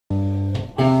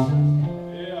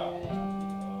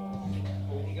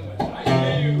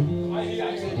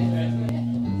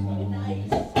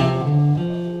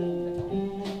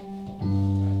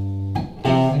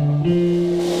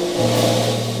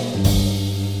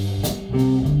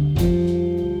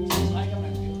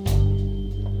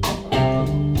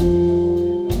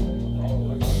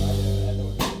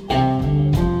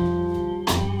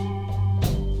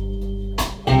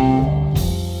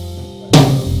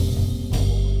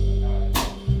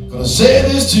Gonna say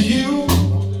this to you,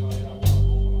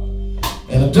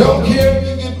 and I don't care if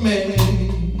you get mad.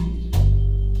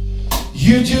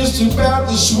 You're just about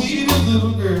the sweetest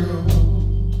little girl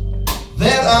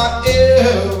that I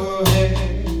ever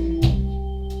had.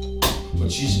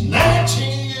 But she's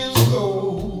 19 years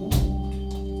old,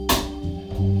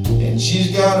 and she's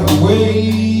got a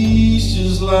waist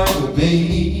just like a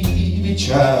baby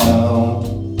child.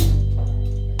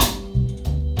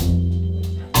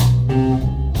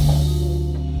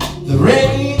 There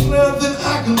ain't nothing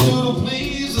I can do to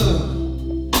please her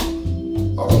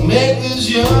or to make this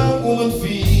young woman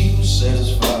feel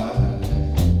satisfied.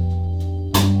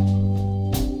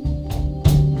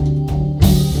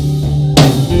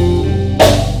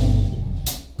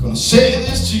 Gonna say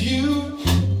this to you,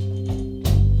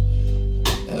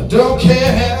 and I don't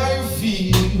care how you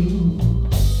feel.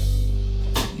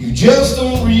 You just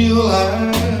don't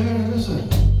realize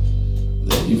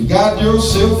that you've got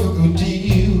yourself a good deal.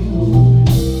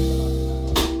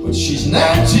 But she's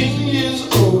 19 years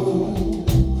old,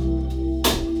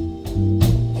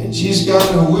 and she's got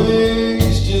a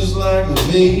waist just like a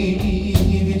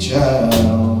baby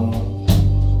child.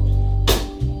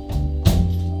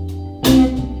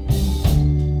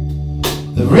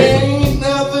 There ain't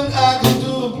nothing I can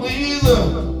do to please her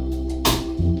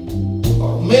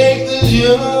or make this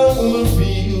young woman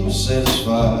feel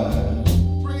satisfied.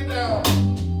 Bring it down.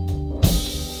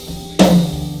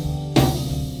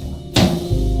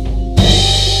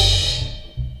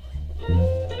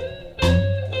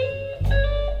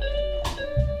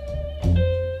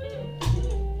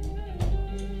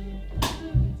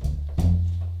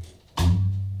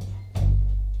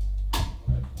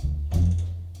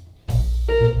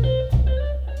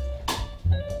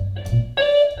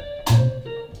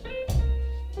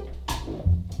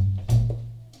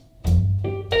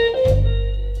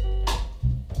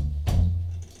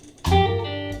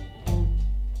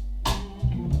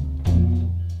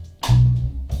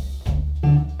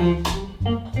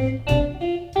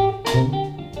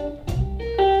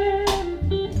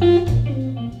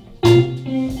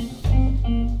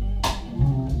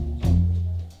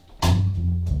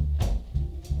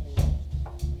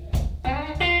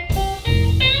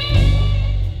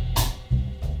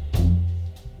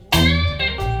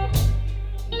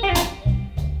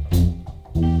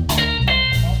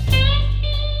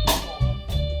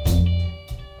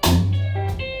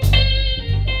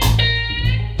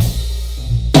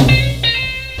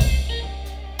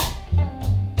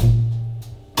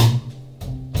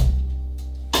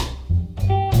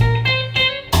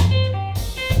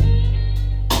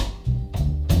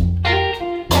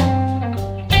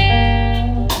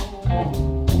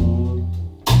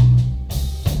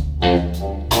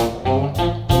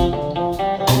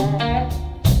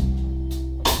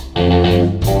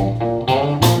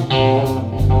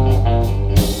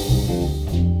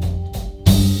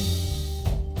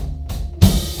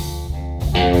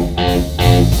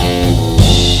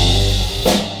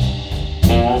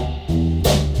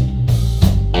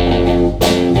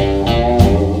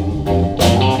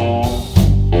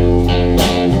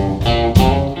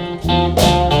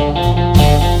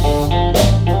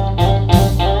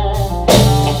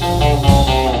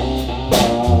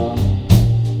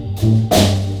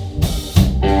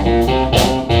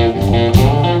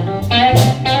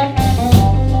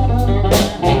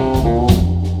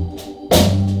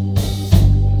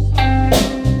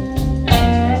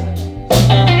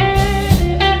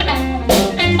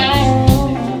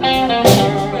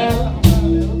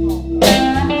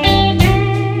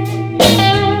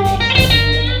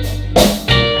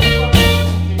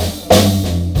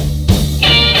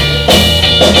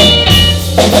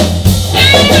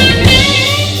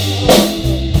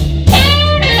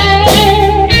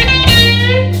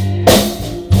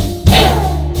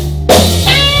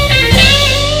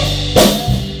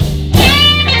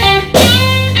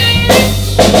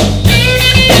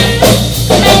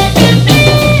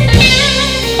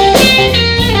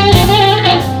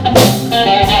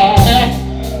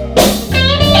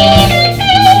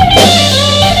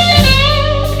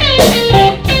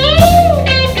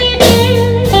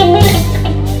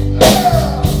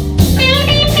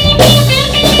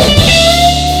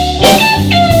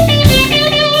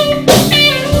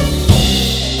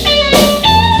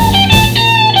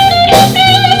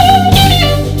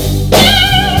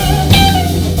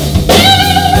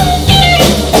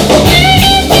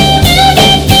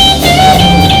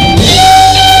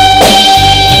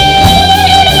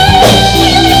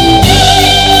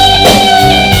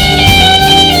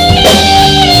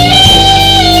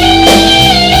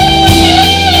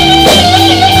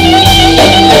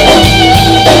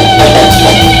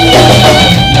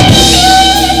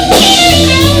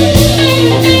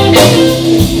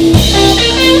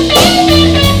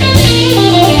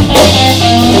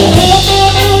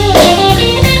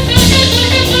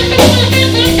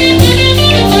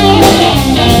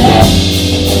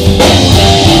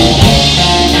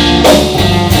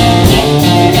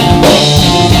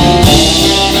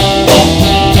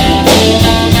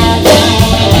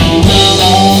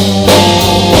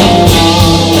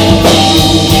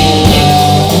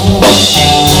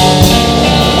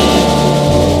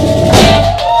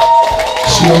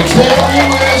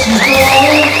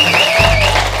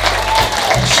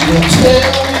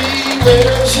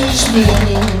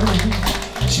 spinning.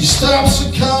 She stops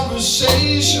a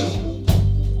conversation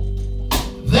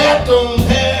that don't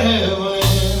have an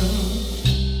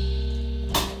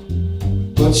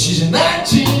end. But she's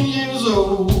 19 years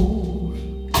old,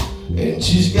 and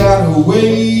she's got her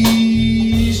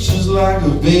waist just like a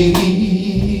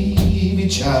baby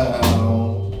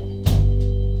child.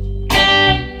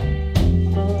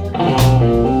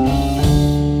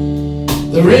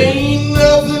 There ain't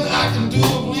nothing I can do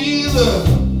to please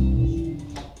her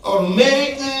or to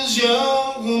make this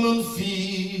young woman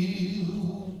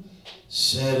feel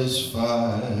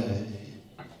satisfied.